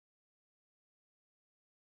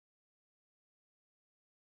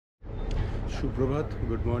সুপ্রভাত,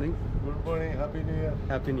 good morning. Happy new year.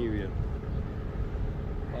 Happy new year.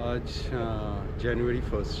 আজ জানুয়ারি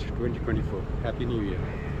 1st 2024। Happy new year.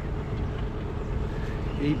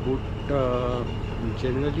 এই বোটটা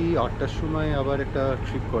generally 8টার সময় আবার একটা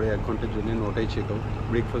ট্রিপ করে 1 ঘন্টার জন্য, 9টায় চেক আউট,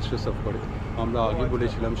 ব্রেকফাস্টে সার্ভ করে। আমরা আগে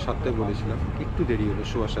বলেছিলাম 7টায় বলেছিলাম, একটু দেরি হলো,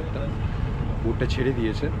 7:15। বোটটা ছেড়ে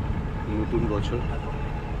দিয়েছে, নতুন বছর।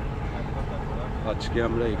 আজকে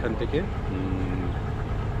আমরা এখান থেকে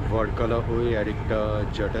ভারকালা হয়ে আরেকটা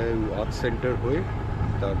জাটায়ু আর্ট সেন্টার হয়ে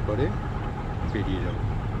তারপরে বেরিয়ে যাব।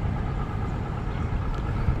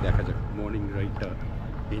 দেখা যাক, মর্নিং রাইডটা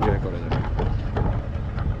এনজয় করা যাবে।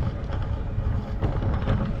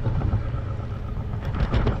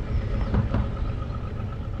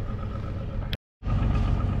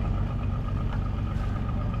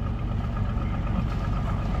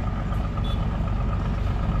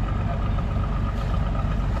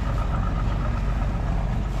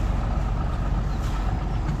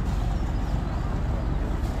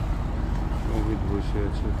 বসে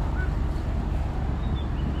আছে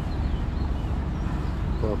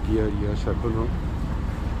পাপি আর ইয়াস, এখনো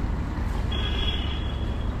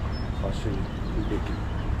আসেনি। দেখি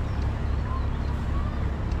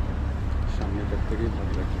সামনেটার থেকেই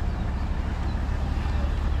ভালো লাগে।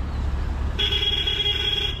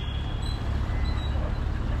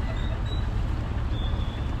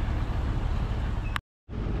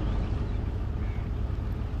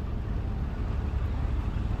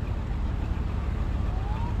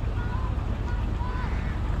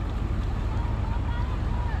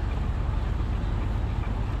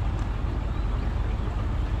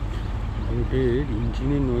 বোটের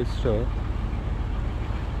ইঞ্জিনের নয়েজটা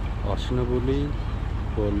আসে না বলেই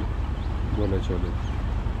বলা চলে,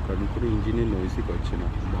 কারণ কোনো ইঞ্জিনের নয়েজই পাচ্ছে না।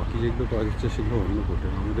 বাকি যেগুলো পাওয়া যাচ্ছে সেগুলো অন্য বোটে।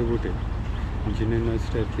 আমাদের বোটে ইঞ্জিনের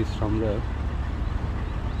নয়েজটা অ্যাটলিস্ট আমরা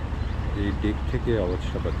এই ডেক থেকে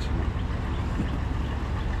আওয়াজটা পাচ্ছি না।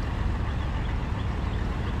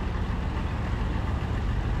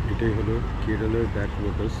 এটাই হলো কেরালার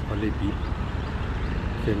ব্যাকওয়াটার্স, আলেপি,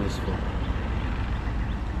 ফেমাস ফর।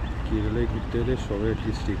 কেরালায় ঘুরতে এলে সবাই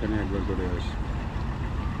অ্যাটলিস্ট এখানে একবার করে আসে।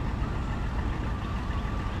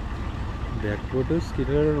 ব্যাকওয়াটার্স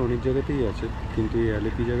কেরালার অনেক জায়গাতেই আছে, কিন্তু এই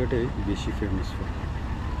আলেপি জায়গাটাই বেশি ফেমাস ফর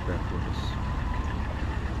ব্যাকওয়াটার্স।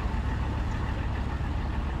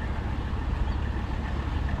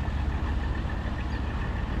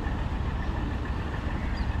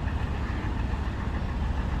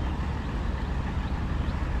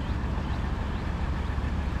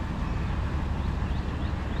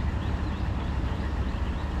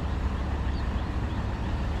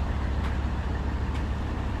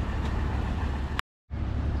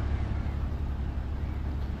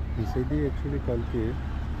 এই সাইডে অ্যাকচুয়ালি কালকে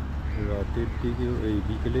রাতের দিকেও, এই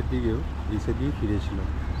বিকেলের দিকেও এই সাইডেই ফিরেছিলাম,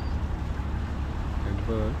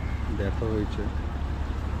 একবার দেখা হয়েছে।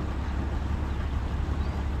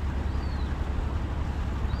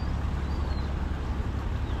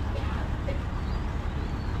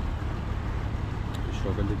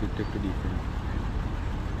 সকালের দিকটা একটু ডিফারেন্ট।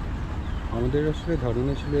 আমাদের আসলে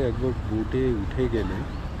ধারণা ছিল একবার বোটে উঠে গেলে,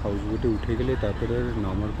 হাউস বোটে উঠে গেলে তারপরে আর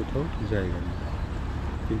নামার কোথাও জায়গা নেই।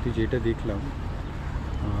 কিন্তু যেটা দেখলাম,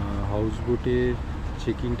 হাউস বোটের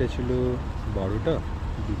চেকিংটা ছিল 12টা,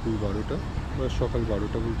 দুপুর 12টা বা সকাল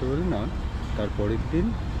 12টা বলতে পারে না, তারপরের দিন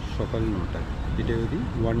সকাল 9টায়। এটা যদি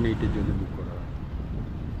 1 নাইটের জন্য বুক করা হয়।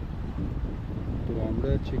 তো আমরা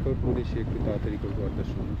চেক আউট করেছি একটু তাড়াতাড়ি করবো 8টার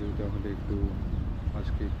সময়, যেহেতু আমাদের একটু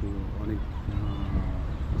আজকে একটু অনেক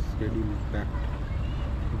স্কেডিউল প্যাকড।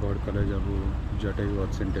 ভারকালা যাব, জাটায়ু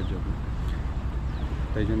আর্ট সেন্টার যাব,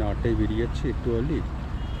 তাই জন্য 8টায় বেরিয়ে যাচ্ছি, একটু আর্লি।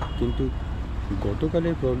 কিন্তু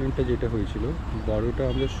গতকালের প্রবলেমটা যেটা হয়েছিল, 12টা,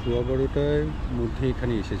 আমরা 12:15টার মধ্যে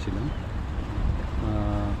এখানে এসেছিলাম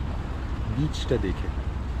বিচটা দেখে,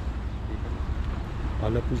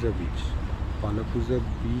 পালাপুজা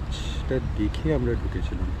বিচটা দেখে আমরা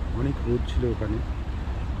ঢুকেছিলাম। অনেক রোদ ছিল ওখানে।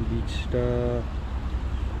 বিচটা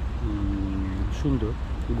সুন্দর,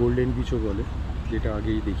 গোল্ডেন বিচও বলে, যেটা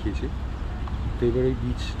আগেই দেখিয়েছে। তো এবার ওই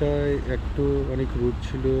বিচটায় একটু অনেক রোদ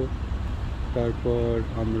ছিল, তারপর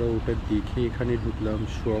আমরা ওটা দেখে এখানে ঢুকলাম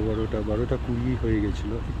 12:15, 12:20 হয়ে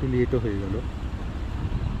গেছিলো, একটু লেটও হয়ে গেল।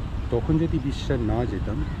 তখন যদি বিচটা না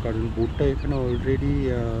যেতাম, কারণ বোটটা এখানে অলরেডি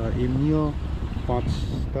এমনিও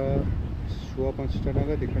 5টা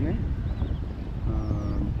নাগাদ এখানে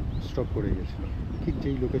স্টপ করে গেছিলো, ঠিক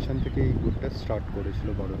যেই লোকেশান থেকে এই বোটটা স্টার্ট করেছিল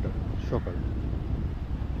 12টা সকাল।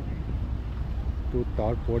 তো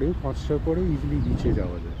তারপরেও 5টার পরেও ইজিলি বিচে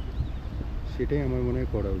যাওয়া যায়, সেটাই আমার মনে হয়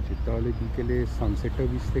করা উচিত। তাহলে বিকেলে সানসেটটাও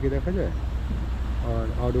বিচ থেকে দেখা যায়, আর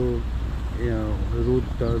আরও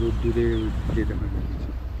রোদ্দুরে যেতে হয় না কিছু।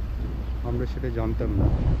 আমরা সেটা জানতাম না।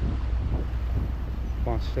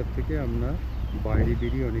 5টার থেকে আপনার বাইরে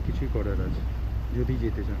বেরিয়ে অনেক কিছুই করার আছে যদি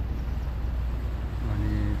যেতে চান,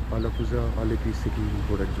 মানে আলাপুজা আলেপি সিটি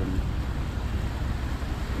ঘোরার জন্য।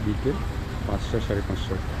 বিকেল 5টা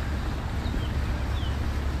 5:30।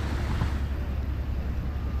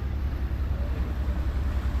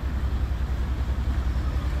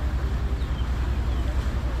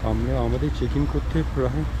 আমরা আমাদের চেক ইন করতে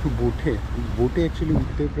প্রায় বোটে অ্যাকচুয়ালি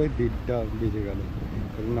উঠতে প্রায় 1:30টা বেজে গেল,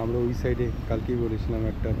 কারণ আমরা ওই সাইডে কালকেই বলেছিলাম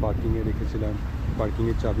একটা পার্কিংয়ে রেখেছিলাম,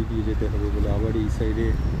 পার্কিংয়ের চাবি দিয়ে যেতে হবে বলে। আবার এই সাইডে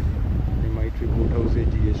মাইট্রি বোট হাউসে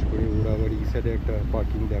জিজ্ঞেস করে ওরা আবার এই সাইডে একটা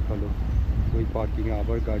পার্কিং দেখালো, ওই পার্কিংয়ে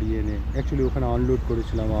আবার গাড়ি এনে অ্যাকচুয়ালি ওখানে আনলোড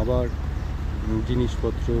করেছিলাম, আবার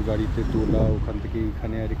জিনিসপত্র গাড়িতে তোলা, ওখান থেকে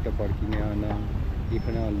এখানে আরেকটা পার্কিংয়ে আনা,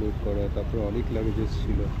 এখানে আনলোড করা, তারপর অনেক লাগেজেস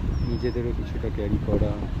ছিল, নিজেদেরও কিছুটা ক্যারি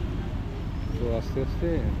করা। তো আস্তে আস্তে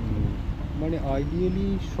মানে আইডিয়ালি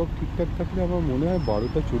সব ঠিকঠাক থাকলে আমার মনে হয়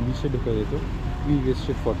 12:40 ঢোকা যেত। We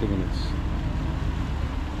wasted 40 minutes.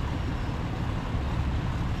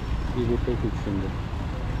 এই বোটটাও খুব সুন্দর,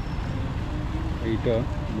 এইটা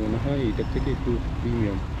মনে হয় এইটার থেকে একটু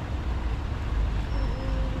প্রিমিয়াম।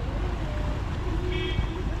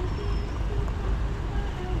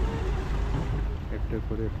 একটার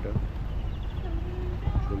পরে একটা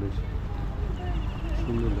চলেছে,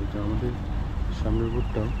 সুন্দর লাগছে। আমাদের সামনের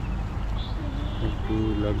বোটটা একটু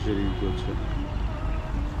লাক্সারি করছে।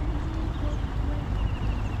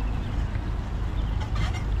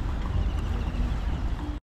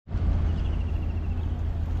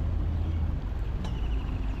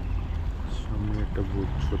 সামনে একটা বোট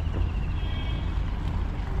ছোট্ট,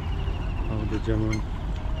 আমাদের যেমন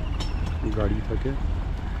গাড়ি থাকে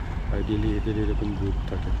আইডিয়ালি এদের এরকম বোট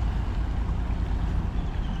থাকে।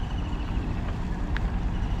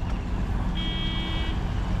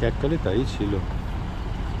 এককালে তাই ছিল,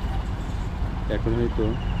 এখন হয়তো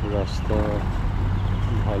রাস্তা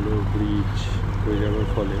ভালো, ব্রিজ হয়ে যাওয়ার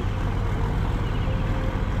ফলে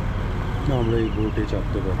আমরা এই বোটে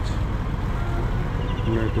চাপতে পারছি।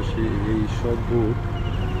 নয়তো এই সব বোট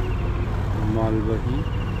মালবাহী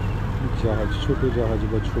জাহাজ, ছোট জাহাজ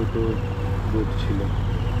বা ছোট বোট ছিল।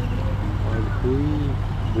 আর ওই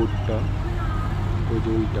বোটটা, ওই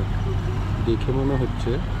যে ওইটা দেখে মনে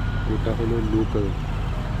হচ্ছে ওটা হলো লোকাল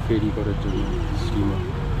ফেরি করার জন্য স্টিমার।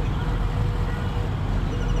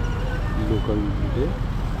 লোকাল বোটে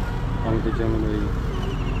আমাদের যেমন ওই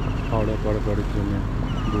হাওড়া পারাপারের জন্য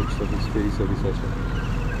বোট সার্ভিস, ফেরি সার্ভিস আছে।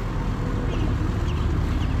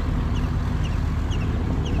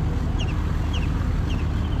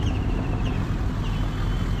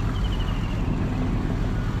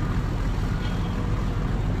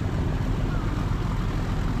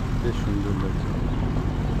 বেশ সুন্দর লাগছে।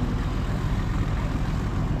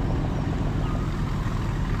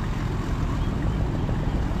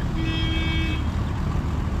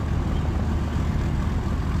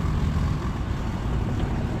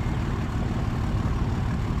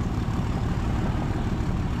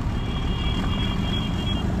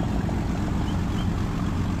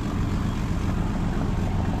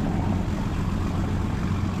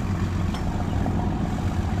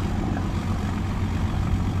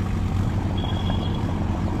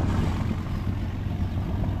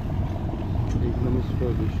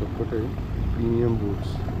 সবকটাই প্রিমিয়াম বোটস।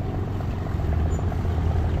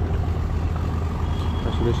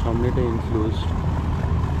 আসলে সামনেটা এনক্লোজড,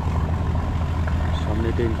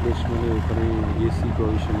 মানে ওখানে এসি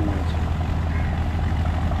প্রভিশনিং আছে।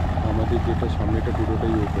 আমাদের যেটা সামনেটা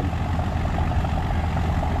পুরোটাই ওপেন।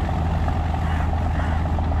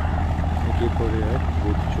 একের পরে এক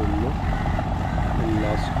বোট চললো,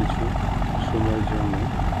 লাস্ট কিছু সময়ের জন্য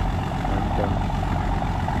একটা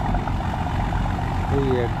ওই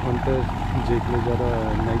 1 ঘন্টার, যেগুলো যারা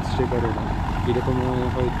নাইট স্টে করে না, এরকম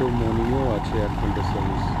হয়তো মর্নিংয়েও আছে 1 ঘন্টার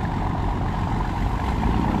সার্ভিস।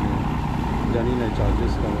 মানে জানি না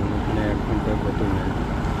চার্জেস কেমন, ওখানে 1 ঘন্টার কত নেয়।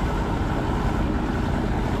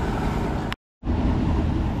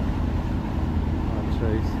 আচ্ছা,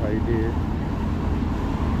 এই সাইডে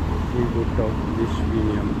এই বোটটাও বেশ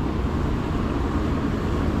প্রিমিয়াম।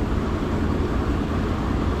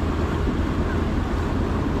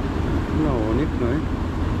 না, অনেক নয়,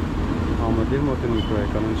 আমাদের মতনই প্রায়,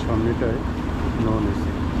 কারণ সামনেটায় নন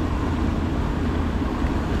এসি।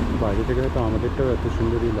 বাইরে থেকে হয়তো আমাদেরটাও এত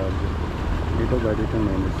সুন্দরই লাগবে, এটাও বাইরেটা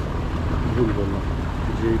নন এসি। ভুল বললাম,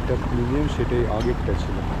 যেটা প্রিমিয়াম সেটাই আগেরটা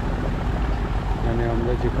ছিল। মানে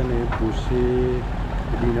আমরা যেখানে বসে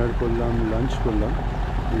ডিনার করলাম, লাঞ্চ করলাম,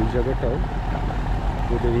 এই জায়গাটাও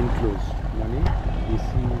ওদের ইনক্লোজ, মানে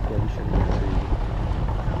এসি প্রভিশন আছে।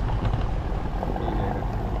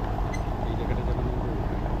 এই জায়গাটা যেমন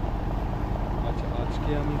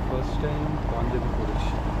ফার্স্ট টাইম পাঞ্জাবি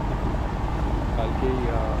পরেছি। কালকেই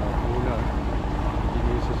ওনার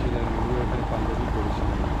যিনি এসেছিলেন উনিও এখানে পাঞ্জাবি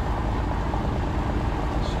পরেছিলেন,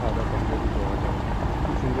 সাদা পাঞ্জাবি পাওয়া যায়,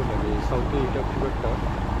 খুব সুন্দর লাগে। সাউথে এটা খুব একটা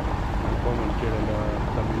কমন, কেরালা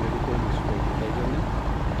তামিলনাড়ুতেও মিস করবো, তাই জন্য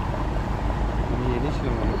আমি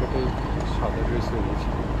এনেছিলাম অনেক কটাই সাদা ড্রেসও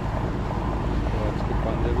এনেছিলাম। তো আজকে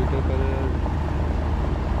পাঞ্জাবিটা কালার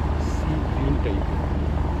সি গ্রিন টাইপের।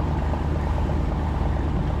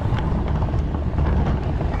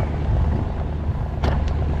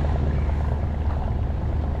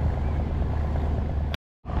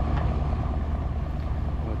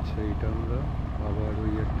 আচ্ছা, এটা আমরা আবার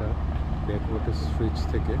ওই একটা ব্যাকওয়াটার স্ট্রেচ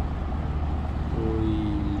থেকে ওই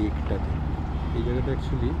লেকটাতে, এই জায়গাটা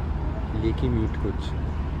অ্যাকচুয়ালি লেকে মিট করছে,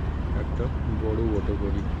 একটা বড় ওয়াটার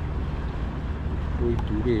বডি ওই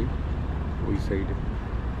দূরে ওই সাইডে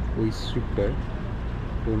ওই স্ট্রিপটায়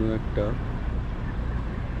কোনো একটা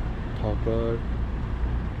থাকার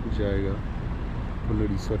জায়গা, কোনো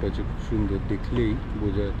রিসর্ট আছে, খুব সুন্দর, দেখলেই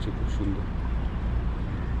বোঝা যাচ্ছে খুব সুন্দর।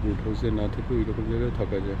 বোট হাউসে না থেকেও এইরকম জায়গায়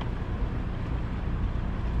থাকা যায়।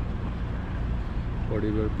 পরে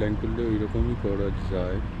এবার প্ল্যান করলে ওই রকমই করা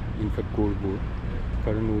যায়, ইনফ্যাক্ট করবো,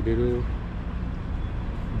 কারণ ওদেরও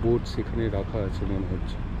বোট সেখানে রাখা আছে মনে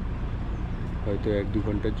হচ্ছে। হয়তো 1-2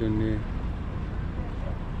 ঘন্টার জন্যে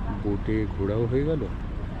বোটে ঘোরাও হয়ে গেল,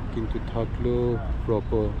 কিন্তু থাকলো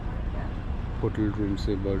প্রপার হোটেল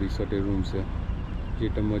রুমসে বা রিসর্টের রুমসে,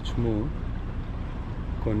 যেটা much more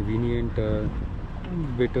convenient R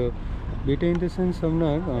better. Better in the sense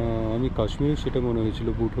আপনার আমি কাশ্মীরে সেটা মনে হয়েছিল,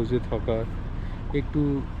 বোট হাউসে থাকার একটু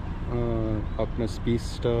আপনার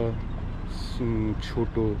স্পেসটা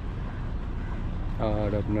ছোট, আর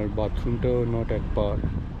আপনার বাথরুমটাও নট অ্যাট পার,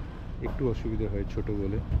 একটু অসুবিধা হয় ছোট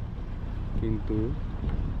বলে। কিন্তু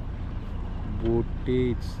বোটে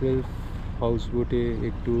ইটসেলফ, হাউস বোটে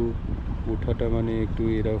একটু ওঠাটা মানে একটু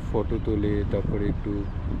এরা ফটো তোলে, তারপরে একটু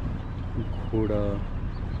ঘোরা,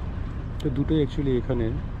 তো দুটোই অ্যাকচুয়ালি এখানে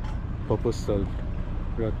পারপাস সলভ।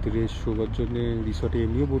 রাত্রে শোবার জন্যে রিসর্টে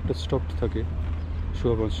এমনিও বোটটা স্টপ থাকে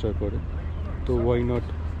 5:15 পরে, তো why not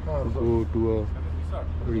go to a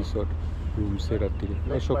resort রুমসে রাত্রিরে,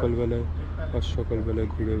 আর সকালবেলায়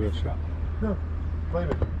ঘুরে বসা।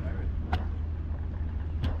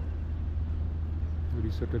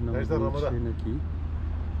 রিসর্টের নাম বলছে নাকি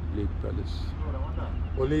লেক প্যালেস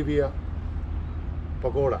Olivia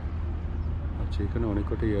Pagoda. আচ্ছা, এখানে অনেক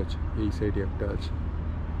কটাই আছে। এই সাইডে একটা আছে,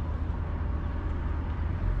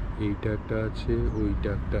 এইটা একটা আছে, ওইটা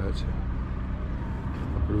একটা আছে,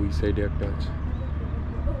 তারপরে ওই সাইডে একটা আছে,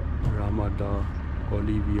 রামাদা,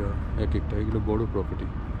 অলিভিয়া, এক একটা, এগুলো বড় প্রপার্টি।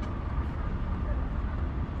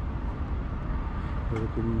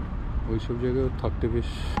 এরকম ওইসব জায়গায় থাকতে বেশ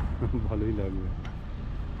ভালোই লাগবে,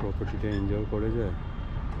 প্রপার্টিটা এনজয় করা যায়।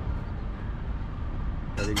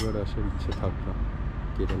 আরেকবার আসার ইচ্ছে থাকতাম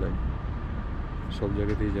কেরালায়, সব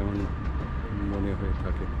জায়গাতেই যেমন মনে হয়ে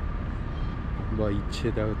থাকে বা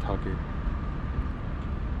ইচ্ছেটাও থাকে।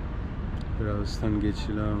 রাজস্থান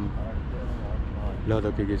গেছিলাম,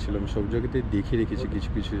 লাদাখে গেছিলাম, সব জায়গাতেই দেখে রেখেছি কিছু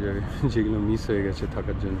কিছু জায়গায় যেগুলো মিস হয়ে গেছে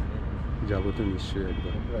থাকার জন্য। যাবো তো নিশ্চয়ই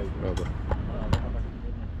একবার আবার।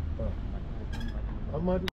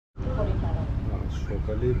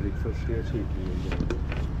 সকালে ব্রেকফাস্টে আছে ইডলি,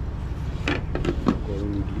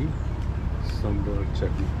 গরম ইডলি, সাম্বার,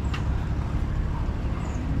 চাটনি,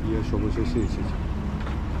 ইয়ে সর্বশেষে এসেছে।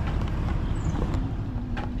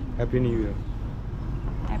 Happy new year.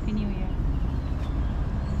 Happy new year.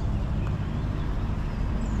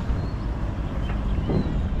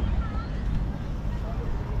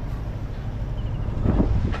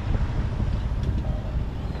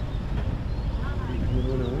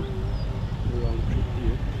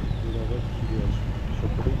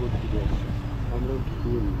 আমরা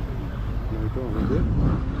ঢুকুও নি, নয়তো আমাদের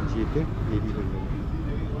যেতে দেরি হয়ে যাবে।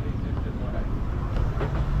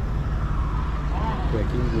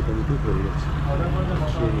 প্যাকিং মোটামুটি হয়ে গেছে।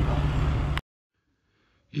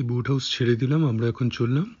 এই বোট হাউস ছেড়ে দিলাম, আমরা এখন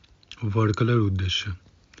চললাম ভারকালার উদ্দেশ্যে।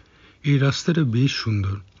 এই রাস্তাটা বেশ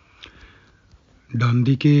সুন্দর, ডান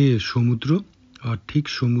দিকে সমুদ্র, আর ঠিক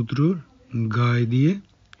সমুদ্রর গায়ে দিয়ে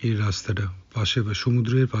এই রাস্তাটা, পাশে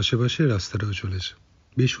সমুদ্রের পাশে পাশে রাস্তাটাও চলেছে,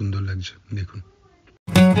 বেশ সুন্দর লাগছে দেখুন।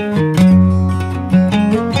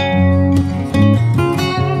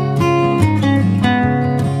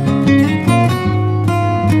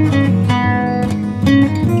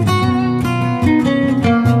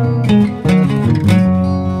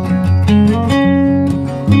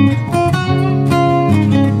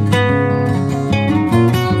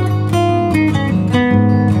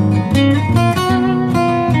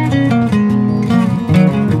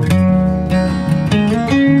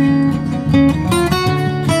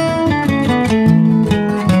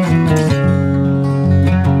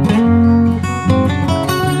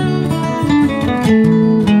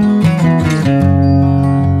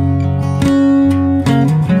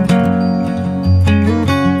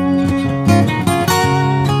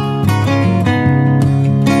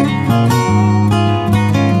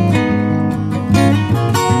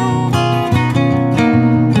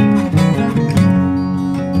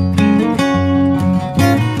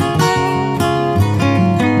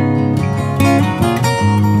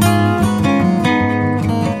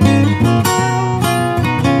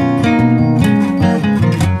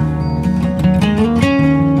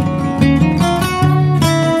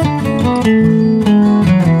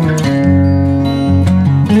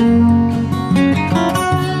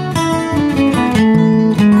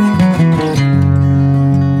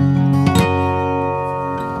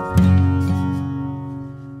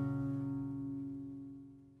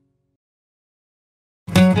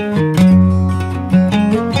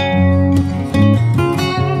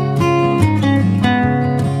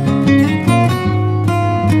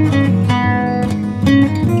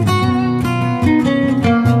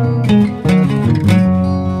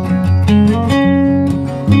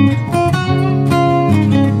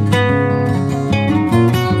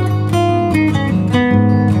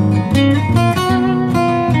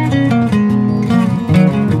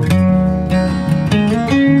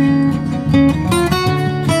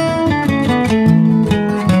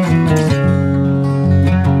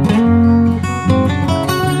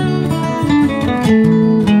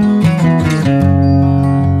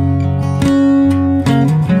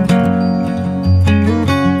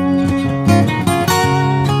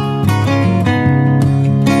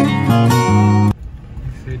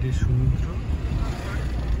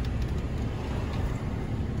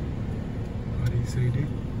 সাইডে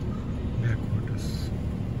ব্যাকওয়াটার্স।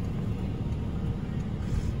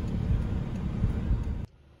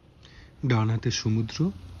 ডান হাতে সমুদ্র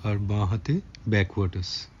আর বাঁ হাতে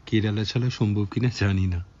ব্যাকওয়াটার্স। কেরালা ছাড়া সম্ভব কিনা জানি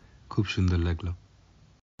না, খুব সুন্দর লাগলো।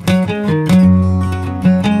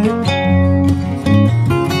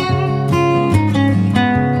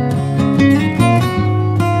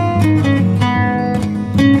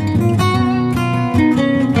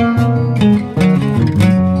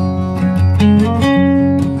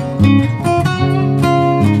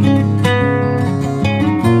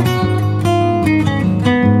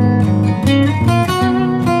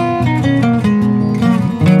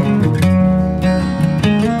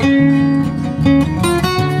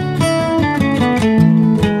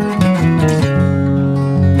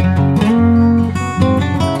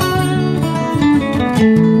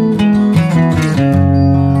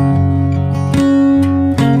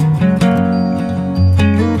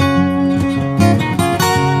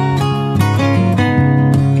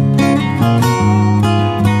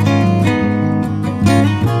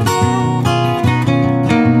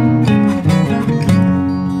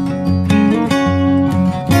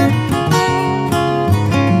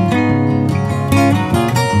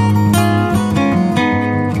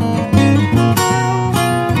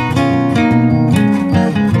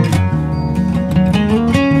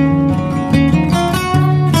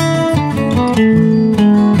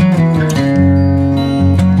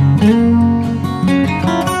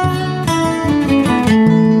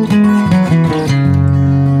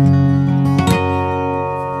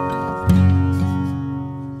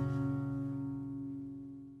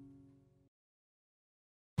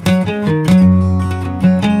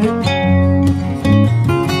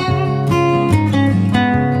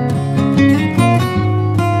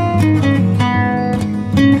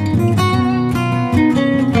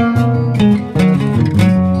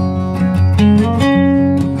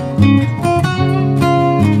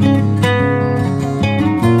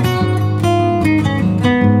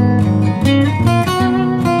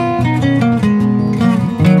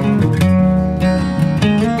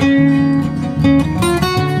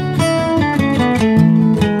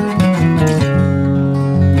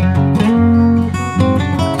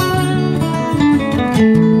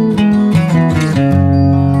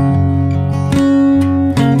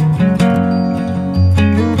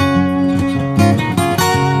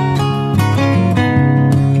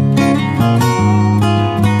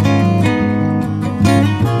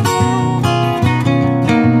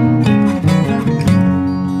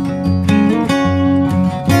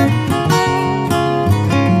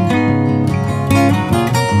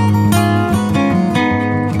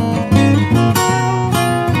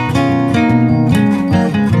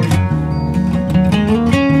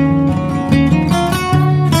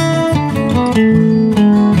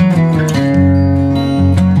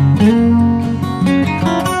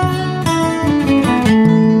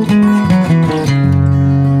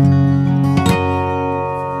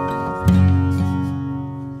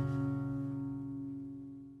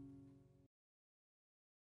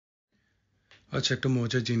 আচ্ছা, একটা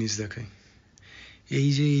মজার জিনিস দেখাই। এই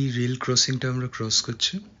যে এই রেল ক্রসিংটা আমরা ক্রস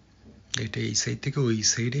করছি, এটা এই সাইড থেকে ওই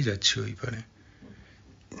সাইডে যাচ্ছে ওই পারে।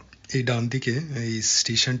 এই ডান দিকে এই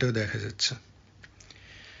স্টেশনটাও দেখা যাচ্ছে।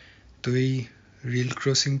 তো এই রেল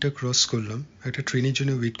ক্রসিংটা ক্রস করলাম, একটা ট্রেনের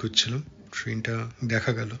জন্য ওয়েট করছিলাম। ট্রেনটা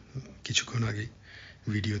দেখা গেল কিছুক্ষণ আগেই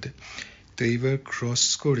ভিডিওতে। তো এইবার ক্রস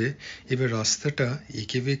করে এবার রাস্তাটা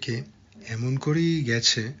এঁকে বেঁকে এমন করেই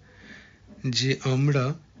গেছে যে আমরা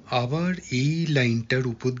আবার এই লাইনটার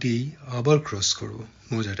উপর দিয়েই আবার ক্রস করব।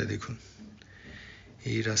 মজাটা দেখুন,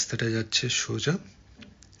 এই রাস্তাটা যাচ্ছে সোজা,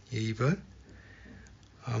 এইবার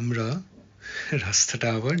আমরা রাস্তাটা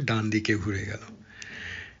আবার ডান দিকে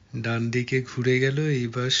ঘুরে গেল,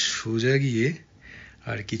 এইবার সোজা গিয়ে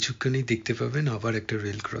আর কিছুক্ষণই দেখতে পাবেন আবার একটা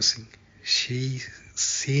রেল ক্রসিং। সেই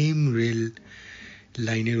সেম রেল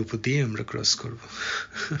লাইনের উপর দিয়ে আমরা ক্রস করব।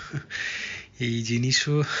 এই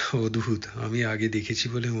জিনিসও অদ্ভুত, আমি আগে দেখেছি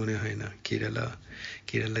বলে মনে হয় না।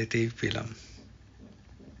 কেরালাতেই পেলাম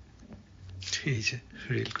এই যে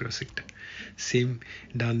রেল ক্রসিংটা। সেম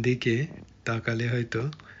ডান দিকে তাকালে হয়তো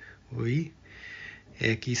ওই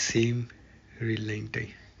একই সেম রেল লাইনটাই।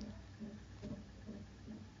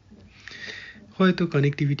 হয়তো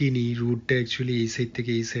কানেক্টিভিটি নেই, রোডটা অ্যাকচুয়ালি এই সাইড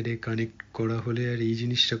থেকে এই সাইডে কানেক্ট করা হলে আর এই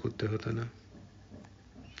জিনিসটা করতে হতো না।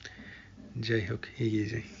 যাই হোক, এগিয়ে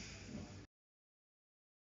যাই।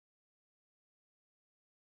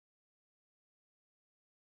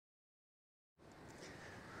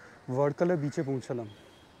 ভারকালা বিচে পৌঁছালাম,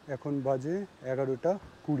 এখন বাজে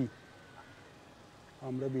 11:20।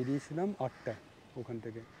 আমরা বেরিয়েছিলাম 8টায় ওখান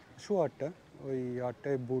থেকে, 8:30। ওই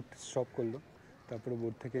 8টায় বোট স্টপ করলো, তারপরে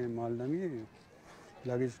বোট থেকে মাল নামিয়ে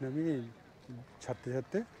লাগেজ নামিয়ে ছাড়তে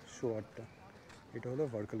ছাড়তে 8:30। এটা হলো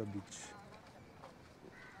ভার্কালা বিচ।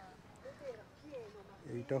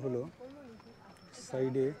 এইটা হলো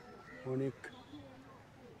সাইডে অনেক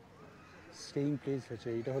স্টেইং প্লেস আছে।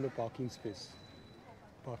 এইটা হলো পার্কিং স্পেস।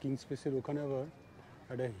 পার্কিং স্পেসের ওখানে আবার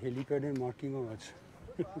একটা হেলিপ্যাডের মার্কিংও আছে।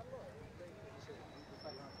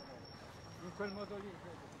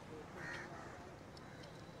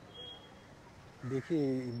 দেখি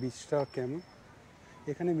এই বিচটা কেমন।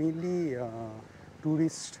 এখানে মেইনলি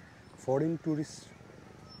ট্যুরিস্ট, ফরেন ট্যুরিস্ট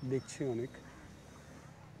দেখছি অনেক।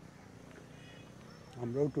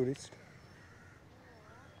 আমরাও ট্যুরিস্ট।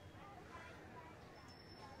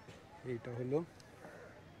 এইটা হলো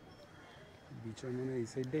বিচের মানে এই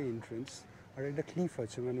সাইডটাই এন্ট্রেন্স। আর একটা ক্লিফ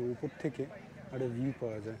আছে, মানে উপর থেকে একটা ভিউ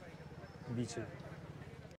পাওয়া যায় বিচে।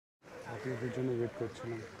 আপনাদের জন্য ওয়েট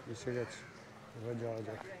করছিলাম, এসে গেছে, এবার যাওয়া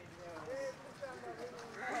যাক।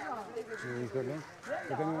 এইখানে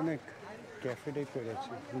এখানে অনেক ক্যাফে টাইপের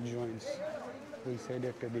আছে, জয়েন্টস। ওই সাইডে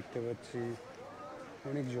একটা দেখতে পাচ্ছি,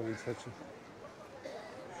 অনেক জয়েন্টস আছে,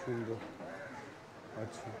 সুন্দর।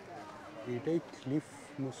 আচ্ছা, এটাই ক্লিফ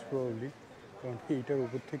মোস্ট প্রবাবলি, কারণ এইটার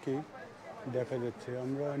উপর থেকেই দেখা যাচ্ছে।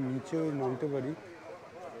 আমরা নিচেও নামতে পারি,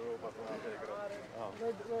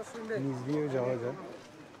 নিচ দিয়েও যাওয়া যায়।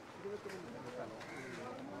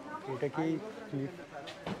 এটা কি ক্লিফ?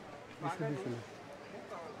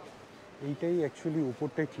 এইটাই অ্যাকচুয়ালি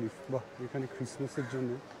উপরটাই ক্লিফ। বাহ, এখানে ক্রিসমাসের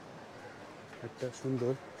জন্য একটা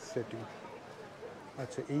সুন্দর সেটিং।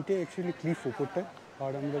 আচ্ছা, এইটাই অ্যাকচুয়ালি ক্লিফ উপরটা।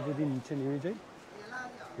 আর আমরা যদি নিচে নেমে যাই,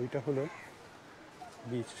 এইটা হলো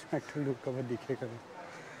বিচ। একটা লোক আবার দেখে গেল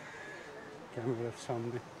ক্যামেরার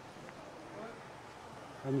সামনে।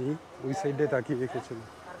 আমি ওই সাইডে তাকিয়ে রেখেছিলাম।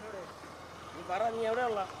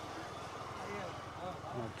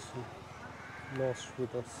 আচ্ছা, লস্ট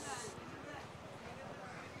উইথ আস।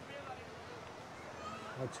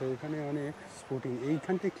 আচ্ছা, এখানে অনেক স্পোর্টিং।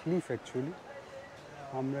 এইখানটায় ক্লিফ অ্যাকচুয়ালি।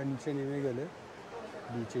 আমরা নিচে নেমে গেলে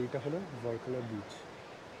বিচ। এইটা হলো ভার্কালা বিচ।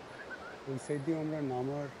 ওই সাইড দিয়ে আমরা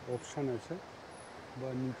নামার অপশান আছে, বা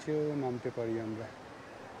নিচেও নামতে পারি আমরা।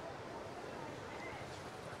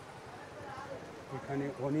 এখানে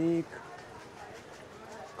অনেক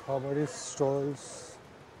খাবারের স্টলস।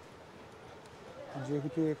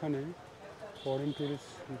 যেহেতু এখানে ফরেন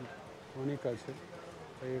টুরিস্ট অনেক আছে,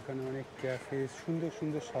 তাই এখানে অনেক ক্যাফে সুন্দর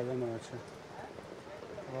সুন্দর সাজানো আছে।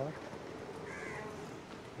 আর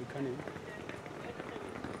এখানে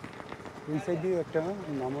ওই সাইড দিয়ে একটা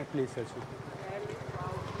নামার প্লেস আছে।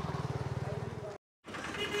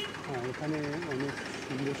 হ্যাঁ, এখানে অনেক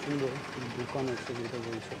সুন্দর সুন্দর দোকান আছে, যেটা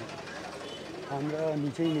বলছিলাম। আমরা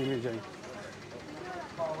নিচেই নেমে যাই।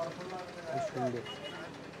 বেশ সুন্দর,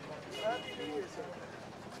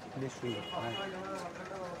 বেশ সুন্দর। হ্যাঁ,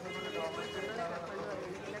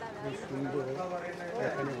 বেশ সুন্দর।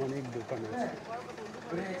 এখানে অনেক দোকান আছে।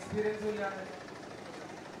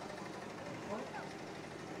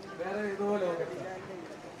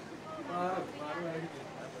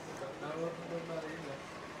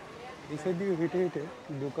 এই সাইড দিয়ে হেঁটে হেঁটে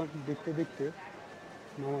দোকান দেখতে দেখতে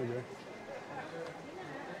নামা যায়।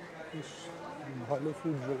 বেশ ভালো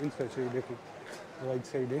ফুড জয়েন্টস আছে। এই দেখুন রাইট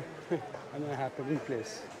সাইডে, মানে হ্যাপেনিং প্লেস।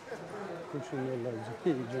 খুব সুন্দর লাগছে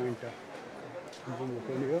এই জয়েন্টটা,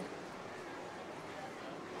 জমকলীয়,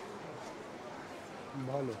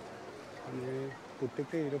 ভালো। মানে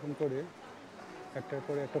প্রত্যেকটা এরকম করে একটার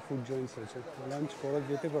পরে একটা ফুড জয়েন্টস আছে। লাঞ্চ করা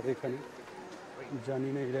যেতে পারে এখানে, জানি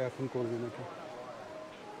না এরা এখন করবে নাকি।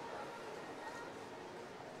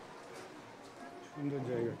 সুন্দর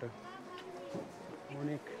জায়গাটা,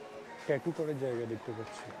 অনেক ট্যাটু করার জায়গা দেখতে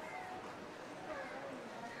পাচ্ছি।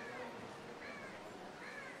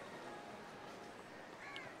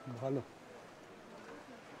 ভালো,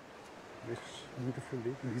 বেশ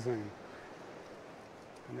বিউটিফুলি ডিজাইন।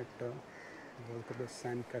 একটা ভার্কালা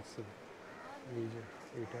স্যান্ড ক্যাসেল। এই যে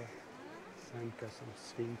এটা স্যান্ড ক্যাসেল,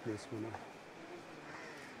 স্টেইং প্লেস মনে হয়।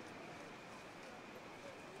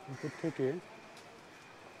 উপর থেকে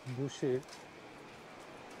বসে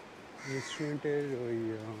রেস্টুরেন্টের ওই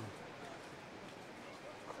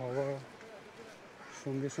খাওয়া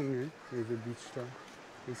সঙ্গে সঙ্গে এই যে বিচটা,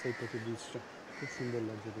 এই সাইড থেকে বিচটা খুব সুন্দর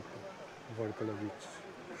লাগছে দেখতে। ভার্কালা বিচ।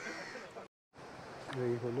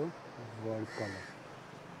 এই হলো ভার্কালা,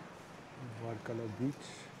 ভার্কালা বিচ।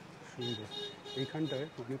 সুন্দর। এইখানটায়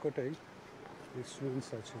অনেকটাই রেস্টুরেন্টস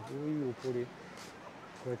আছে। ওই উপরে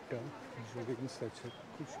কয়েকটা জয়েন্টস আছে,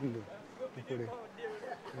 খুব সুন্দর। উপরে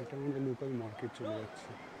এটা আমাদের লোকাল মার্কেট চলে যাচ্ছে।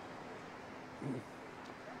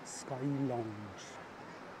 Sky lounge.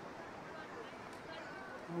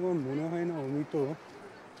 আমার মনে হয় না অমিত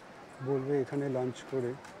বলবে এখানে লাঞ্চ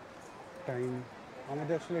করে টাইম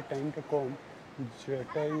আমাদের আসলে টাইমটা কম,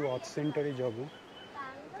 জটায়ু আর্ট সেন্টারে যাব,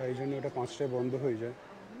 তাই জন্য ওটা 5টায় বন্ধ হয়ে যায়।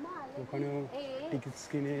 ওখানেও টিকিট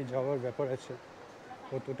কিনে যাওয়ার ব্যাপার আছে,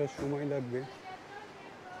 কতটা সময় লাগবে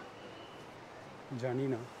জানি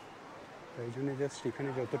না, তাই জন্য জাস্ট এখানে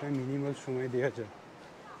যতটা মিনিমাল সময় দেওয়া যায়।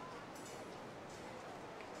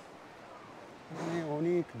 এখানে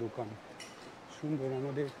অনেক দোকান সুন্দর,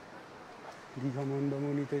 আমাদের দীঘা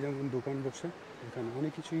মন্দারমণিতে যেমন দোকান বসে, এখানে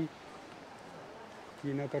অনেক কিছুই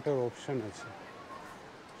কেনাকাটার অপশান আছে,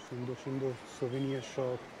 সুন্দর সুন্দর সোভেনিয়ার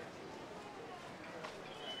শপ,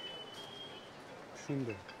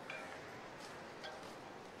 সুন্দর,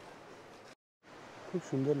 খুব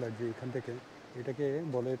সুন্দর লাগছে এখান থেকে। এটাকে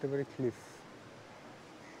বলা যেতে পারে ক্লিফ,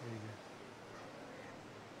 এই যে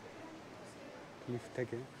ক্লিফ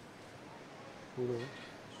থেকে পুরো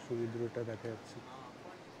সমুদ্রটা দেখা যাচ্ছে,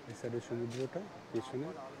 এই সাইডে সমুদ্রটা পেছনে,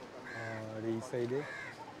 আর এই সাইডে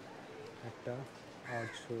একটা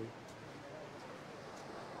আর্চ,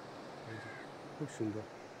 খুব সুন্দর।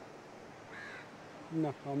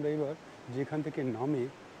 না, আমরা এবার যেখান থেকে নামে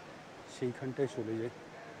সেইখানটায় চলে যাই,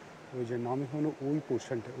 ওই যে নামে হলো ওই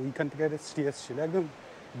পোর্শনটা, ওইখান থেকে একটা স্টেয়ার্স ছিল একদম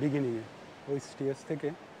বিগিনিংয়ে, ওই স্টেয়ার্স থেকে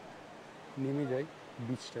নেমে যাই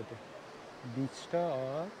বিচটাতে, বিচটা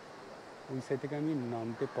আর ওই সাইড থেকে আমি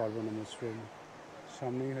নামতে পারবো না মোস্ট প্রবলি,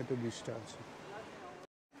 সামনেই হয়তো বিচটা আছে।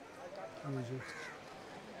 ওই যে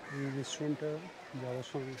এই রেস্টুরেন্টটা যাওয়ার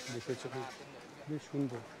সময় দেখেছিলাম, বেশ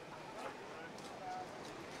সুন্দর,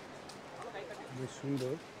 বেশ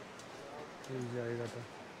সুন্দর এই জায়গাটা,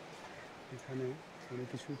 এখানে অনেক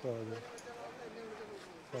কিছুই পাওয়া যায়।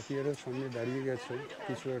 পাপিয়ারের সামনে দাঁড়িয়ে গেছে,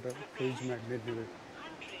 কিছু একটা ফ্রিজ ম্যাগনেট নেবে,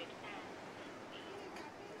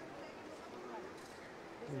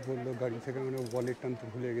 বললো গাড়ি থেকে মানে ওয়ালেট টানতে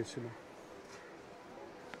ভুলে গেছিলো,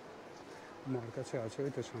 মার কাছে আছে,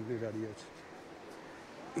 ওই তো সামনে দাঁড়িয়ে আছে।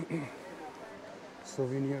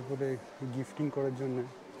 সোভেনিয়ার বলে গিফটিং করার জন্য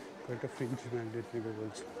কয়েকটা ফ্রিজ ম্যাগনেট নেবে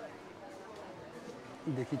বলছে,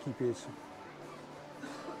 দেখি কি পেয়েছে।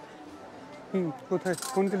 কোথায়,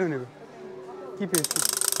 কোনগুলো নেবে, কি পেয়েছে?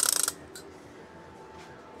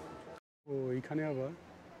 ও এইখানে আবার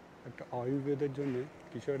একটা আয়ুর্বেদের জন্য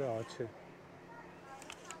কিছু একটা আছে,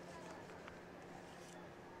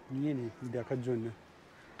 নিয়ে নি দেখার জন্য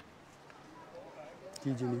কি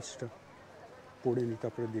জিনিসটা, পড়ে নি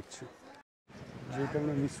তারপরে দেখছি। যেটা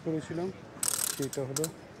আমরা মিস করেছিলাম সেটা হলো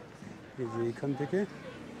এই যে এইখান থেকে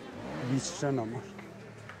বিচটা নামার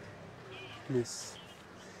প্লেস,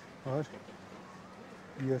 আর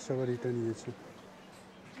ইয়াস আবার এটা নিয়েছে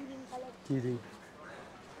কি রিং,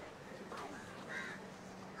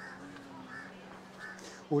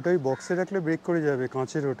 ওটাই বক্সে রাখলে ব্রেক করে যাবে,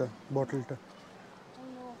 কাঁচের ওটা বটলটা,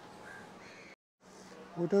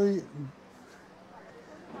 ওটা ওই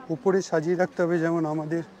উপরে সাজিয়ে রাখতে হবে যেমন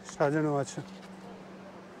আমাদের সাজানো আছে।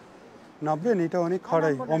 নামবেন? এটা অনেক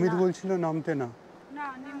খাড়াই, অমিত বলছিল নামতে না।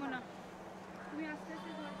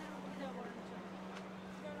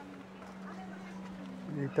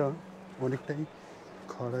 এটা অনেকটাই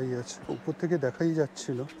খাড়াই আছে, উপর থেকে দেখাই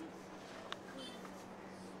যাচ্ছিল।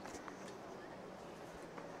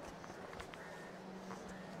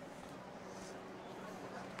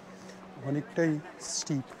 অনেকটাই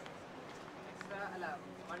স্টিপ,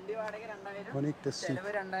 অনেকটা স্টিপ,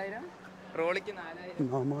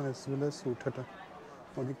 নামা অ্যাজ ওয়েল অ্যাজ ওঠাটা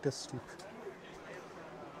অনেকটা স্টিপ।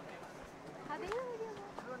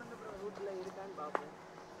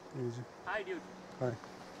 এই যে হাই,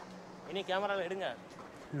 ইনি ক্যামেরা எடுங்க,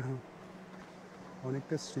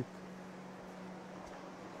 অনেকটা স্টিপ,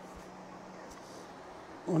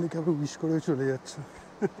 অনেকে আবার উইশ করে চলে যাচ্ছে।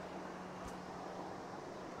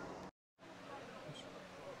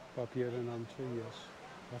 পাপিয়ারা নামছে, ইয়াস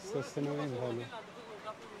আস্তে আস্তে নামে ভালো,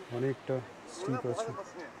 অনেকটা স্টিপ আছে,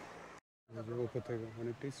 ওপর থেকে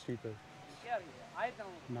অনেকটাই স্টিপ আছে,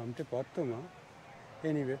 নামতে পারতো মা,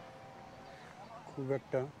 এনিওয়ে খুব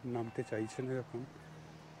একটা নামতে চাইছে না এখন,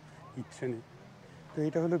 ইচ্ছে নেই। তো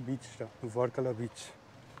এটা হলো বিচটা, ভারকালা বিচ।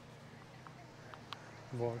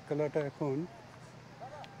 ভারকালাটা এখন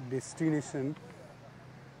ডেস্টিনেশন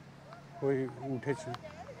হয়ে উঠেছে,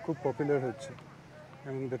 খুব পপুলার হচ্ছে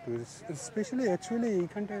এবং দ্য টুরিস্ট স্পেশালি, অ্যাকচুয়ালি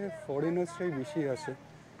এইখানটায় ফরেনার্সরাই বেশি আসে,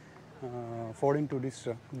 ফরেন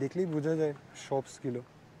টুরিস্টরা, দেখলেই বোঝা যায় শপসগুলো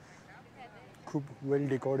খুব ওয়েল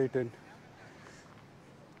ডেকোরেটেড,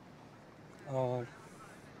 আর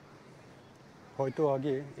হয়তো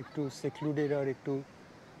আগে একটু সেক্লুডেড আর একটু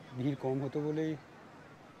ভিড় কম হতো বলেই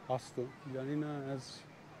আসতো, জানি না অ্যাজ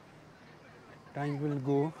টাইম উইল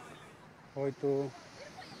গো হয়তো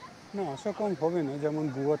না আসা কম হবে না, যেমন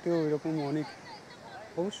গোয়াতেও এরকম অনেক,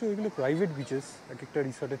 অবশ্যই এগুলো প্রাইভেট বিচেস, এক একটা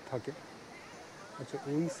রিসর্টের থাকে, আচ্ছা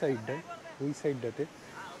ওই সাইডটাতে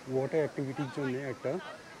ওয়াটার অ্যাক্টিভিটির জন্য একটা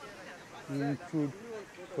ইনক্লুড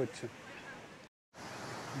হচ্ছে।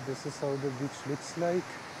 This is how the beach looks like.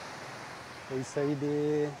 ওই সাইডে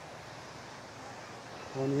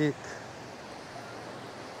অনেক,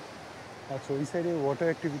 আচ্ছা ওই সাইডে ওয়াটার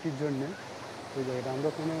অ্যাক্টিভিটির জন্যে ওই জায়গাটা আমরা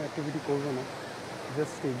কোনো অ্যাক্টিভিটি করবো না,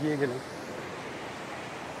 জাস্ট এগিয়ে গেলাম।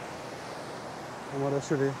 আমার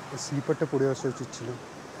আসলে স্লিপারটা পরে আসা উচিত ছিল,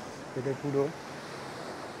 এটা পুরো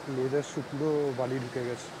লেদার শু পুরো বালি ঢুকে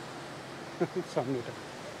গেছে সামনেটা।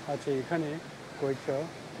 আচ্ছা এখানে কয়েকটা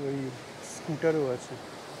ওই স্কুটারও আছে,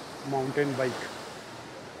 মাউন্টেন বাইক,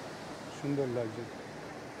 সুন্দর লাগছে।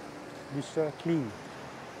 বিচটা ক্লিন,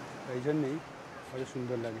 তাই জন্যেই আরও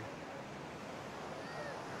সুন্দর লাগে।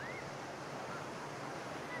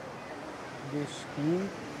 বেশ ক্লিন,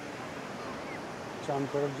 চান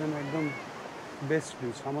করার জন্য একদম বেস্ট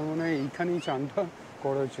বিচ। আমার মনে হয় এইখানেই চানটা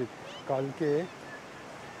করা উচিত। কালকে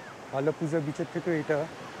আলাপুজা বিচের থেকে এটা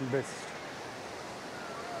বেস্ট।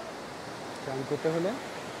 চান করতে হলে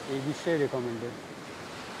এই বিচটাই রেকমেন্ডেড।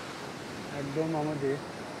 একদম আমাদের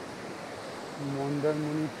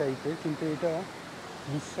মন্দারমণি টাইপের, কিন্তু এটা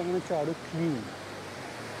বিচটা মনে হচ্ছে আরও ক্লিন।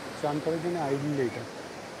 চান করার জন্য আইডিয়াল এটা,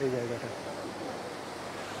 এই জায়গাটা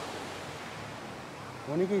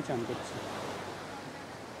অনেকেই চান করছে।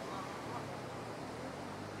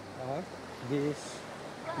 আর বেশ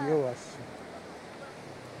ইয়েও আসছে,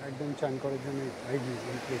 একদম চান করার জন্য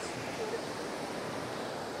আইডিয়াল প্লেস,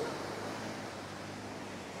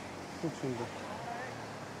 খুব সুন্দর।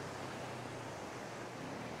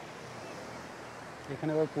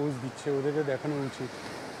 এখানে আবার পোজ দিচ্ছে, ওদেরকে দেখানো উচিত।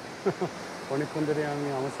 অনেকক্ষণ ধরে আমি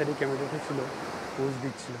আমার সাইডে ক্যামেরাটা ছিল, পোজ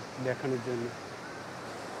দিচ্ছিল দেখানোর জন্য,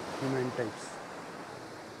 হিউম্যান টাইপস।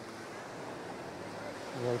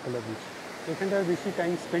 ওয়ারকালা বিচ, এখানটায় বেশি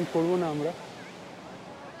টাইম স্পেন্ড করবো না,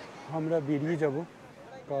 আমরা বেরিয়ে যাব।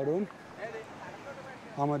 কারণ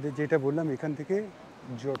আমাদের যেটা বললাম, এখান থেকে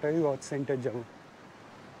জটায়ু আর্ট সেন্টার যাব।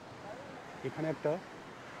 এখানে একটা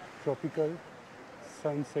ট্রপিক্যাল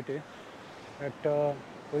সানসেটে একটা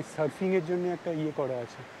ওই সার্ফিংয়ের জন্য একটা ইয়ে করা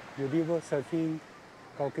আছে। যদিও বা সার্ফিং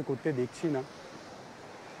কাউকে করতে দেখছি না,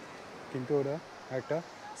 কিন্তু ওরা একটা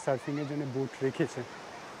সার্ফিংয়ের জন্য বোট রেখেছে।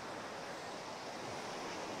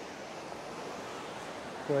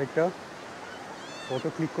 তো একটা ফটো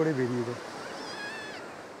ক্লিক করে বেরিয়ে যাই।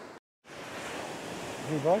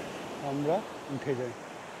 এবার আমরা উঠে যাই।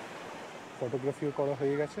 ফটোগ্রাফিও করা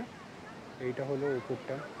হয়ে গেছে। এইটা হলো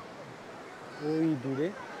ওপরটা, ওই দূরে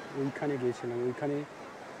ওইখানে গিয়েছিলাম, ওইখানে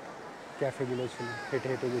ক্যাফেগুলো ছিল, হেঁটে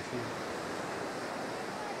হেঁটে গেছিলাম।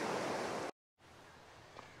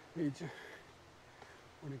 এই যে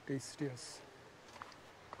অনেকটা স্টিয়াস,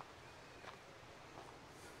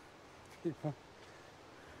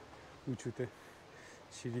 উঁচুতে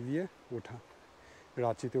সিঁড়ি দিয়ে ওঠা,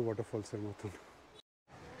 রাঁচিতে ওয়াটারফলসের মতন।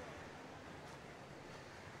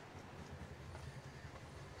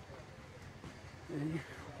 এই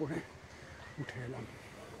উপরে উঠে এলাম।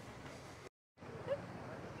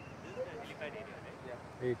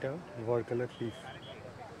 এইটা ভারকালা ক্লিফ,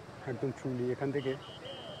 একদম ট্রুলি এখান থেকে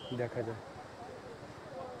দেখা যায়।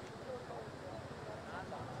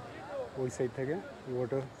 ওই সাইড থেকে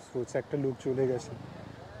ওয়াটার স্পোর্টস, একটা লোক চলে গেছে,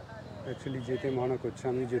 অ্যাকচুয়ালি যেতে মানা করছে।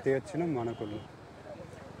 আমি যেতে যাচ্ছিলাম, মানা করলো,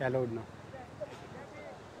 অ্যালাউড না।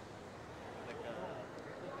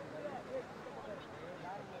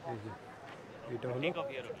 এই যে এটা হলো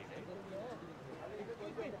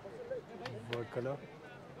ভারকালা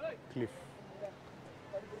ক্লিফ।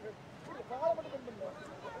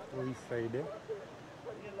 ওই সাইডে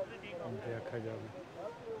দেখা যাবে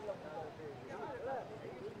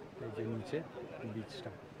এই যে নিচে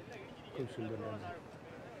বিচটা, খুব সুন্দর লাগছে,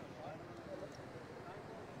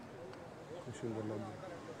 খুব সুন্দর লাগছে।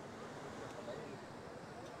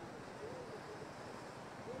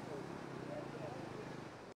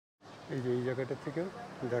 এই যে এই জায়গাটার থেকেও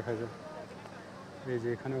দেখা যায়, এই যে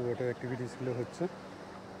এখানে ওয়াটার অ্যাক্টিভিটিসগুলো হচ্ছে।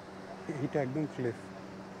 এইটা একদম ক্লিফ,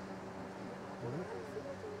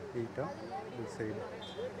 এইটা ওই সাইডে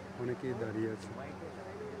অনেকেই দাঁড়িয়ে আছে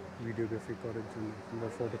ভিডিওগ্রাফি করার জন্য বা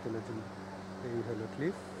ফটো তোলার জন্য। এই হলো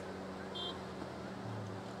ক্লিফ।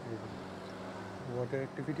 ওয়াটার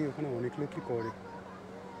অ্যাক্টিভিটি ওখানে অনেক লোকই করে।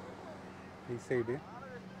 এই সাইডে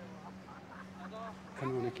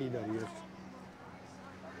এখানে অনেকেই দাঁড়িয়ে আছে।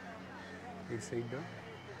 এই সাইডটা,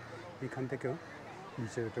 এখান থেকেও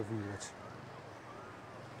নিচের একটা ভিউ আছে,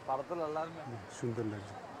 সুন্দর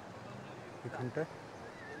লাগছে। এখানটা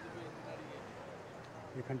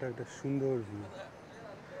একটা সুন্দর ভিউ,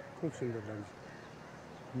 খুব সুন্দর লাগছে।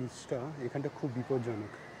 নিচটা এখানটা খুব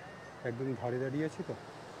বিপজ্জনক, একদম ধারে দাঁড়িয়ে আছি তো,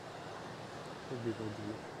 খুব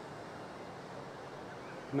বিপজ্জনক।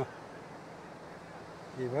 না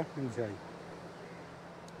এবার যাই,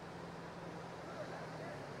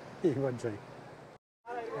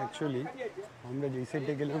 অ্যাকচুয়ালি আমরা যেই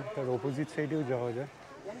সাইডে গেলাম তার অপোজিট সাইডেও যাওয়া যায়।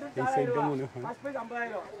 এই সাইডটা মনে হয়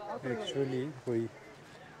অ্যাকচুয়ালি ওই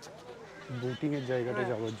বোটিংয়ের জায়গাটা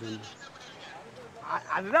যাওয়ার জন্য।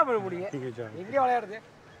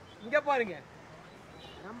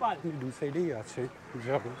 দু সাইডেই আছে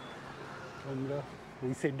যাবো। আমরা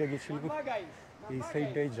ওই সাইডটা গেছিলাম, এই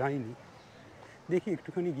সাইডটায় যাইনি। দেখি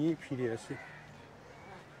একটুখানি গিয়ে ফিরে আসি।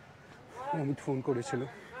 অমিত ফোন করেছিল।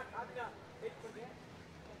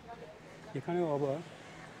 এখানেও আবার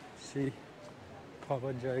সেই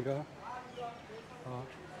খাবার জায়গা,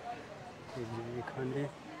 এখানে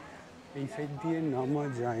এই সাইড দিয়ে নামা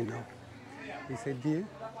যায় না, এই সাইড দিয়ে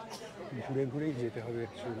ঘুরে ঘুরেই যেতে হবে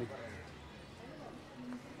অ্যাকচুয়ালি।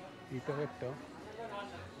 এটাও একটা,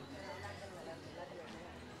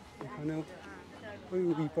 এখানেও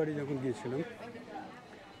ওই পারে যখন গিয়েছিলাম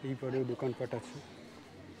এই পারেও দোকানপাট আছে,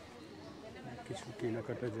 কিছু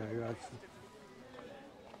কেনাকাটার জায়গা আছে,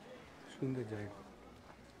 সুন্দর জায়গা।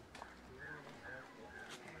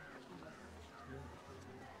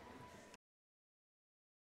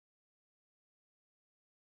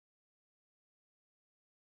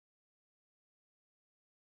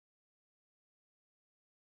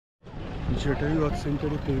 জটায়ু ওয়াচ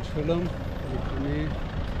সেন্টারে পৌঁছলাম। এখানে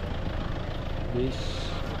বেশ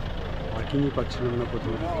পার্কিংই পাচ্ছিলাম না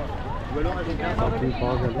প্রথমে, পার্কিং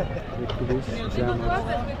পাওয়া গেল, একটু বেশ জ্যাম আছে।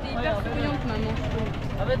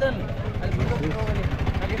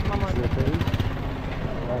 জটায়ু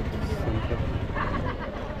ওয়াচ সেন্টার,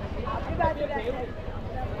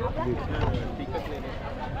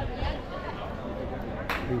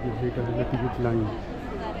 এটা হলো টিকিট লাইন,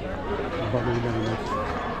 বাবুই লাইন আছে।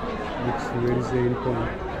 It's very very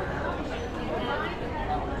important.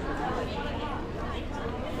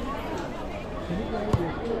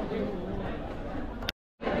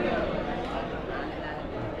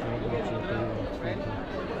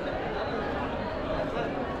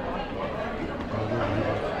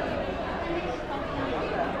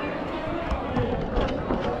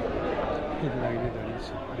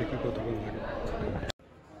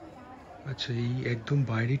 আচ্ছা, এই একদম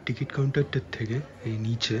বাইরের টিকিট কাউন্টারটার থেকে এই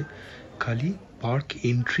নিচে খালি পার্ক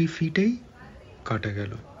এন্ট্রি ফিটাই কাটা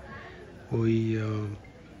গেল। ওই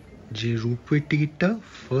যে রোপওয়ের টিকিটটা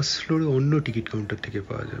ফার্স্ট ফ্লোরে অন্য টিকিট কাউন্টার থেকে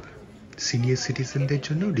পাওয়া যাবে। সিনিয়র সিটিজেনদের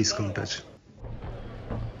জন্য ডিসকাউন্ট আছে।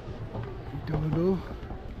 এটা হলো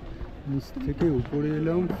নিচ থেকে উপরে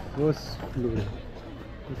এলাম ফার্স্ট ফ্লোরে।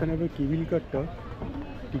 এখানে আবার কেবিল কারটা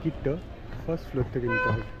টিকিটটা ফার্স্ট ফ্লোর থেকে নিতে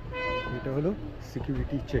হবে। এটা হলো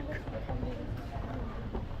সিকিউরিটি চেক।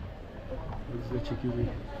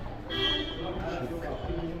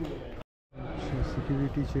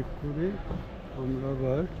 সিকিউরিটি চেক করে আমরা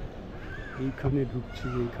আবার এইখানে ঢুকছি।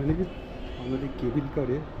 এইখানে আমাদের কেবিল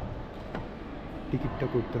কারে টিকিটটা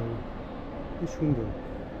করতে হবে। খুব সুন্দর।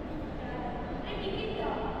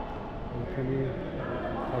 এখানে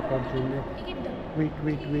থাকার জন্য ওয়েট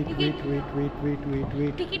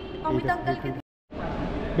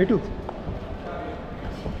বেটু,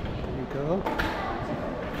 এটা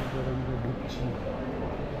এবার আমরা ঢুকছি।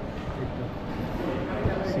 এটা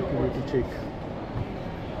সিকিউরিটি চেক।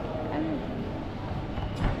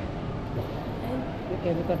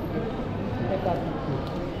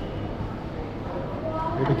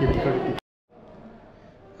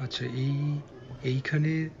 আচ্ছা,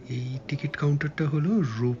 এইখানে এই টিকিট কাউন্টারটা হলো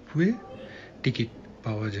রোপওয়ে টিকিট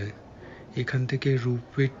পাওয়া যায়। এখান থেকে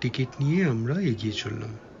রোপওয়ে টিকিট নিয়ে আমরা এগিয়ে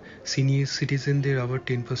চললাম। সিনিয়র সিটিজেনদের আবার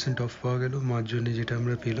 10% অফ পাওয়া গেল মার্জনে, যেটা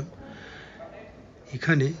আমরা পেলাম।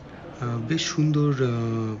 এখানে বেশ সুন্দর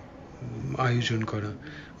আয়োজন করা,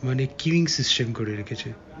 মানে কিউইং সিস্টেম করে রেখেছে।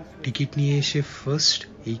 টিকিট নিয়ে এসে ফার্স্ট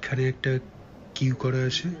এইখানে একটা কিউ করা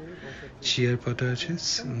আছে, চেয়ার পাতা আছে,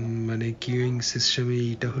 মানে কিউইং সিস্টেমে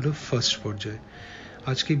এইটা হলো ফার্স্ট পর্যায়ে।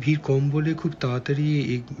 আজকে ভিড় কম বলে খুব তাড়াতাড়ি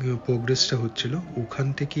এই প্রোগ্রেসটা হচ্ছিল। ওখান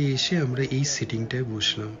থেকে এসে আমরা এই সিটিংটায়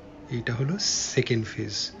বসলাম। এইটা হলো সেকেন্ড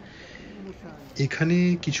ফেজ। এখানে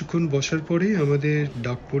কিছুক্ষণ বসার পরে আমাদের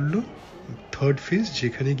ডাক পড়লো থার্ড ফেজ,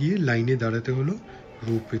 যেখানে গিয়ে লাইনে দাঁড়াতে হলো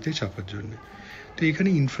রোপওয়েতে চাপার জন্য। তো এখানে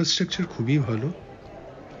ইনফ্রাস্ট্রাকচার খুবই ভালো।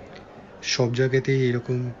 সব জায়গাতে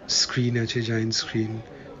এরকম স্ক্রিন আছে, জায়েন্ট স্ক্রিন।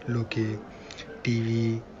 লোকে টিভি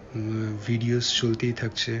ভিডিওস চলতেই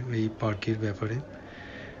থাকছে এই পার্কের ব্যাপারে,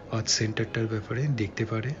 আর্ট সেন্টারটার ব্যাপারে দেখতে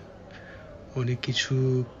পারে। অনেক কিছু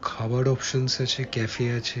খাবার অপশনস আছে, ক্যাফে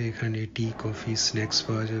আছে, এখানে টি কফি স্ন্যাক্স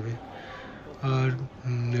পাওয়া যাবে। আর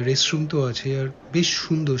রেস্টরুম তো আছে। আর বেশ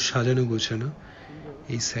সুন্দর সাজানো গোছানো।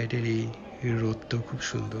 এই সাইডের এই রথটাও খুব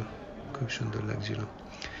সুন্দর, খুব সুন্দর লাগছিল।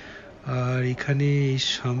 আর এখানে এই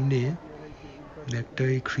সামনে একটা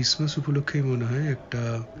এই ক্রিসমাস উপলক্ষেই মনে হয় একটা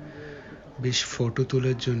বেশ ফটো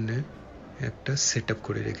তোলার জন্যে একটা সেট আপ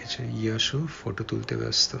করে রেখেছে। ইয়াশো ফটো তুলতে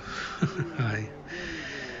ব্যস্ত। হাই।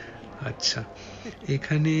 আচ্ছা,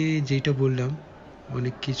 এখানে যেটা বললাম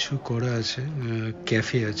অনেক কিছু করা আছে,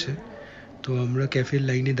 ক্যাফে আছে। তো আমরা ক্যাফের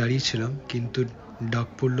লাইনে দাঁড়িয়েছিলাম, কিন্তু ডাক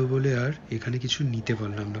পড়লো বলে আর এখানে কিছু নিতে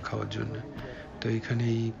পারলাম না খাওয়ার জন্য। তো এখানে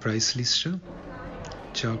এই প্রাইস লিস্টটা,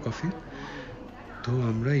 চা কফি। তো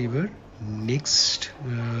আমরা এবার নেক্সট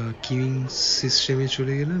কিউইং সিস্টেমে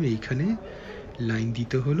চলে গেলাম। এইখানে লাইন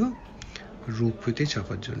দিতে হলো রোপওয়েতে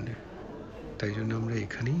চাপার জন্যে। তাই জন্য আমরা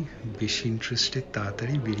এখানেই বেশি ইন্টারেস্টেড,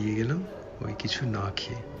 তাড়াতাড়ি বেরিয়ে গেলাম ওই কিছু না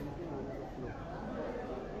খেয়ে।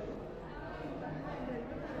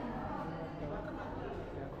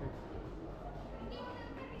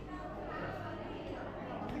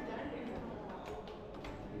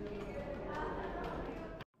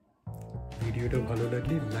 ভিডিওটা ভালো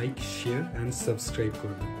লাগলে লাইক, শেয়ার অ্যান্ড সাবস্ক্রাইব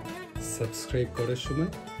করবেন। সাবস্ক্রাইব করার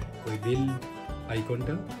সময় ওই বেল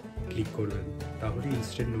আইকনটা ক্লিক করবেন, তাহলে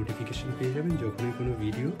ইনস্ট্যান্ট নোটিফিকেশন পেয়ে যাবেন যখনই কোনো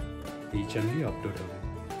ভিডিও এই চ্যানেলে আপলোড হবে।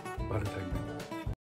 ভালো থাকবেন।